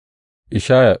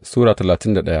Ishaya Sura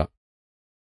 31.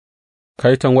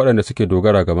 Kaiton waɗanda suke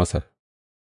dogara ga Masar.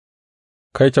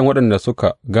 Kaiton waɗanda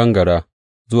suka gangara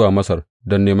zuwa Masar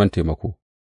don neman taimako,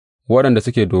 waɗanda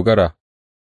suke dogara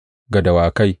ga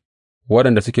dawakai,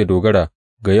 waɗanda suke dogara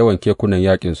ga yawan kekunan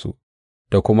yaƙinsu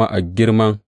da kuma a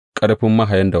girman ƙarfin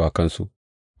mahayan dawakansu,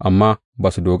 amma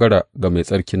ba su dogara ga Mai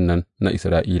Tsarkin nan na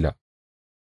Isra'ila,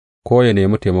 ko ya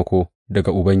nemi taimako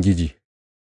daga Ubangiji,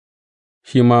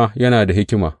 shi ma yana da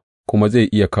hikima kuma zai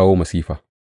iya kawo masifa,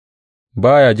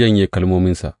 ba ya janye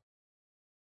kalmominsa,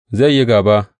 zai yi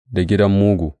gāba da gidan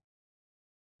mugu,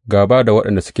 gāba da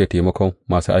waɗanda suke taimakon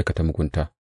masu aikata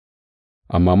mugunta,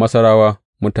 amma Masarawa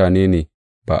mutane ne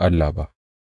ba Allah ba,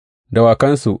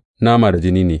 dawakansu nama da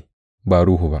jini ne ba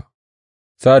ruhu ba.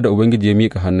 Sa'ad da Ubangiji ya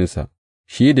miƙa hannunsa,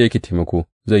 shi da yake taimako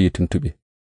zai yi tuntuɓe,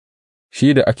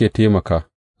 shi da ake taimaka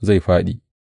zai fāɗi,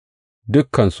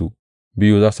 dukansu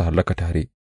biyu za su hallaka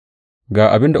tare.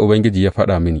 Ga abin da Ubangiji ya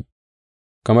faɗa mini,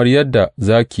 kamar yadda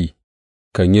zaki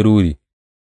kan yi ruri,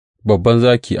 babban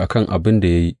zaki a kan abin da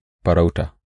ya yi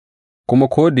farauta, kuma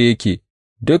ko da yake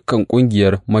dukan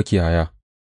ƙungiyar makiyaya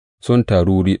sun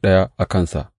taru wuri ɗaya a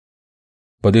kansa,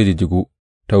 ba zai jijjigu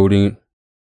ta wurin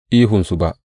ihunsu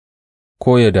ba,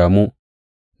 ko ya damu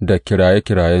da kiraye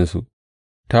kirayensu,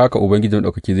 ta haka Ubangiji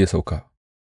Maɗaukaki zai sauka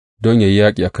don yă yi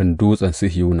yaƙi a kan Dutsen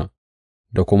Sihiyona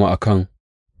da kuma a kan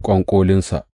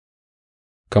ƙwanƙolinsa.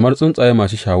 Kamar tsuntsaye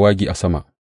masu shawagi a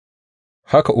sama,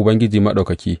 haka Ubangiji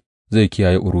Maɗaukaki zai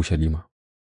kiyaye Urushalima,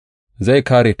 zai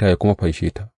kāre ta ya kuma fanshe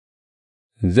ta,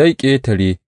 zai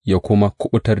ƙetare ya kuma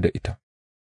kuɓutar da ita.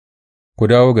 Ku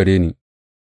dawo gare ni,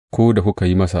 ku da kuka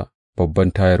yi masa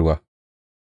babban tayarwa,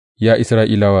 ya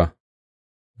Isra'ilawa,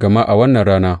 gama a wannan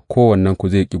rana kowannenku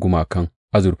zai ƙi gumakan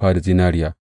azurfa da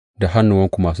zinariya da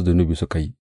hannuwanku masu zunubi suka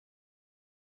yi.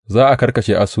 Za a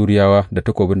karkashe Assuriyawa da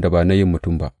takobin da ba na yin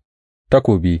mutum ba,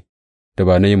 takobi da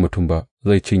ba na yin mutum ba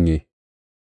zai cinye,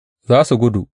 za su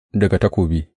gudu daga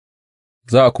takobi,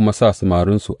 za a kuma sa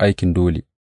samarinsu aikin dole,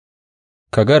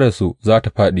 kagararsu za ta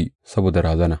fāɗi saboda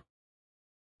razana,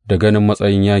 da ganin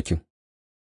matsayin yaƙin,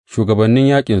 shugabannin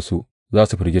yaƙinsu za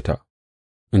su firgita,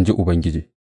 in ji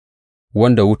Ubangiji,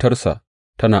 wanda wutarsa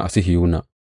tana a Sihiyona,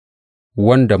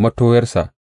 wanda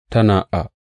matoyarsa tana a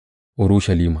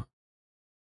Urushalima.